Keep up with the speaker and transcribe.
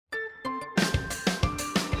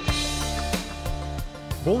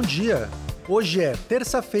Bom dia! Hoje é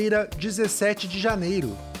terça-feira, 17 de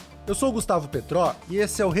janeiro. Eu sou o Gustavo Petró e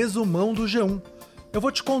esse é o resumão do G1. Eu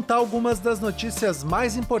vou te contar algumas das notícias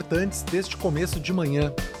mais importantes deste começo de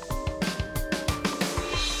manhã.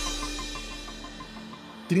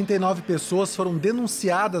 39 pessoas foram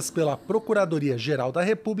denunciadas pela Procuradoria-Geral da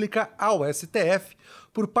República ao STF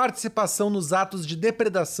por participação nos atos de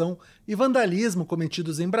depredação e vandalismo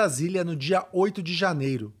cometidos em Brasília no dia 8 de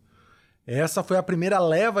janeiro. Essa foi a primeira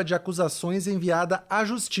leva de acusações enviada à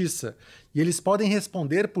Justiça, e eles podem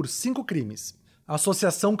responder por 5 crimes: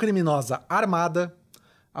 associação criminosa armada,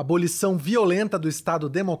 abolição violenta do Estado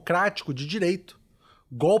Democrático de Direito,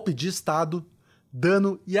 golpe de Estado,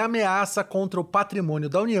 dano e ameaça contra o patrimônio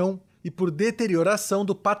da União e por deterioração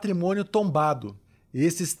do patrimônio tombado.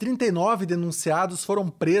 Esses 39 denunciados foram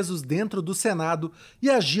presos dentro do Senado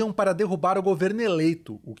e agiam para derrubar o governo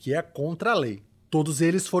eleito, o que é contra a lei. Todos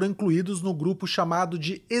eles foram incluídos no grupo chamado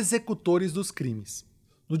de executores dos crimes.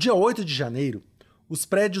 No dia 8 de janeiro, os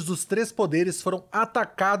prédios dos 3 poderes foram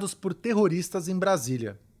atacados por terroristas em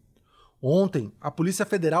Brasília. Ontem, a Polícia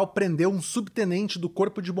Federal prendeu um subtenente do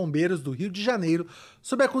Corpo de Bombeiros do Rio de Janeiro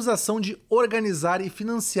sob a acusação de organizar e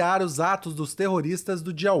financiar os atos dos terroristas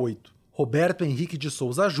do dia 8. Roberto Henrique de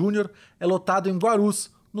Souza Júnior é lotado em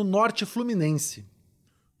Guarus, no norte fluminense.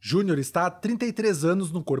 Júnior está há 33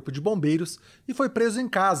 anos no Corpo de Bombeiros e foi preso em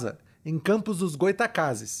casa, em Campos dos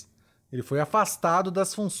Goytacazes. Ele foi afastado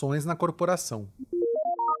das funções na corporação.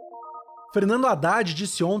 Fernando Haddad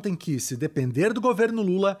disse ontem que, se depender do governo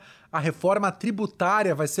Lula, a reforma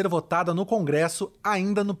tributária vai ser votada no Congresso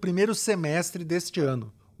ainda no primeiro semestre deste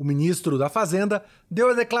ano. O ministro da Fazenda deu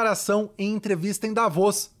a declaração em entrevista em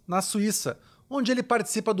Davos, na Suíça, onde ele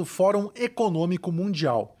participa do Fórum Econômico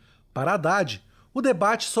Mundial. Para Haddad, o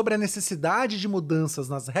debate sobre a necessidade de mudanças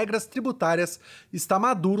nas regras tributárias está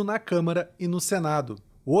maduro na Câmara e no Senado.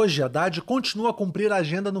 Hoje, Haddad continua a cumprir a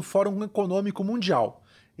agenda no Fórum Econômico Mundial.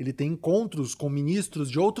 Ele tem encontros com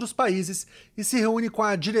ministros de outros países e se reúne com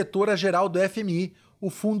a diretora-geral do FMI, o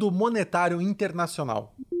Fundo Monetário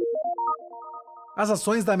Internacional. As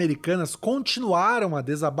ações da Americanas continuaram a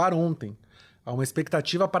desabar ontem. Há uma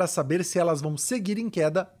expectativa para saber se elas vão seguir em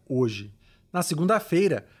queda hoje. Na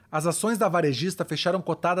segunda-feira, as ações da varejista fecharam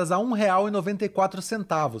cotadas a R$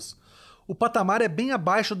 1,94. O patamar é bem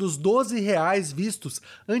abaixo dos R$ 12 vistos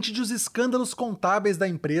antes de os escândalos contábeis da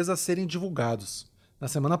empresa serem divulgados. Na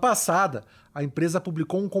semana passada, a empresa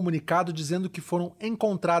publicou um comunicado dizendo que foram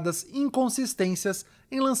encontradas inconsistências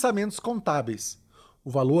em lançamentos contábeis.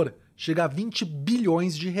 O valor chega a 20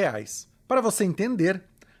 bilhões de reais. Para você entender,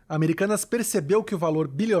 a Americanas percebeu que o valor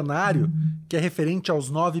bilionário, que é referente aos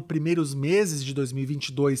 9 primeiros meses de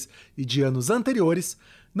 2022 e de anos anteriores,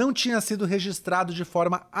 não tinha sido registrado de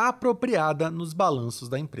forma apropriada nos balanços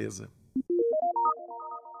da empresa.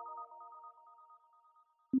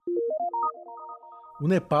 O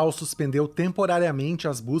Nepal suspendeu temporariamente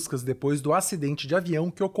as buscas depois do acidente de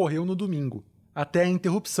avião que ocorreu no domingo. Até a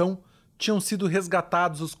interrupção, tinham sido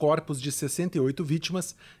resgatados os corpos de 68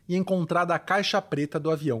 vítimas e encontrada a caixa preta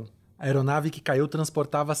do avião. A aeronave que caiu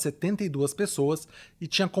transportava 72 pessoas e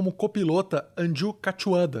tinha como copilota Anju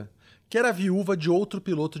Kachuanda, que era viúva de outro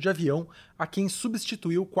piloto de avião a quem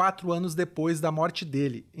substituiu 4 anos depois da morte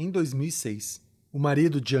dele, em 2006. O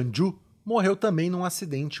marido de Anju morreu também num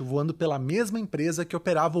acidente voando pela mesma empresa que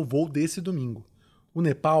operava o voo desse domingo. O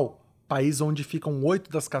Nepal, país onde ficam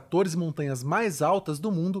 8 das 14 montanhas mais altas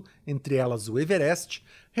do mundo, entre elas o Everest,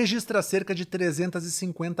 registra cerca de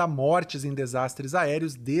 350 mortes em desastres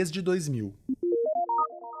aéreos desde 2000.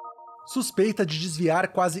 Suspeita de desviar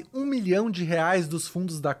quase R$ 1 milhão dos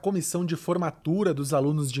fundos da comissão de formatura dos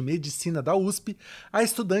alunos de medicina da USP, a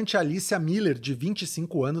estudante Alicia Miller, de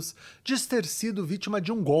 25 anos, diz ter sido vítima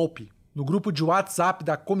de um golpe. No grupo de WhatsApp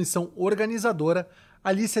da comissão organizadora,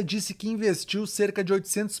 Alicia disse que investiu cerca de R$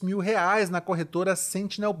 800 mil na corretora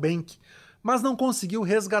Sentinel Bank, mas não conseguiu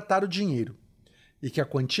resgatar o dinheiro, e que a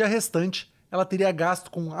quantia restante ela teria gasto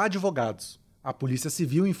com advogados. A Polícia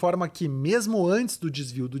Civil informa que, mesmo antes do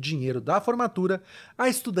desvio do dinheiro da formatura, a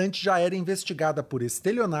estudante já era investigada por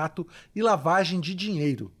estelionato e lavagem de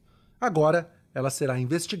dinheiro. Agora, ela será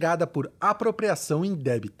investigada por apropriação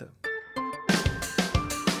indébita.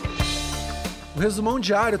 O Resumão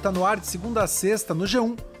Diário está no ar de segunda a sexta no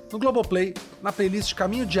G1, no Globoplay, na playlist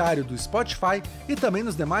Caminho Diário do Spotify e também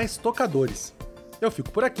nos demais tocadores. Eu fico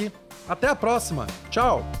por aqui. Até a próxima.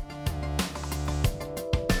 Tchau!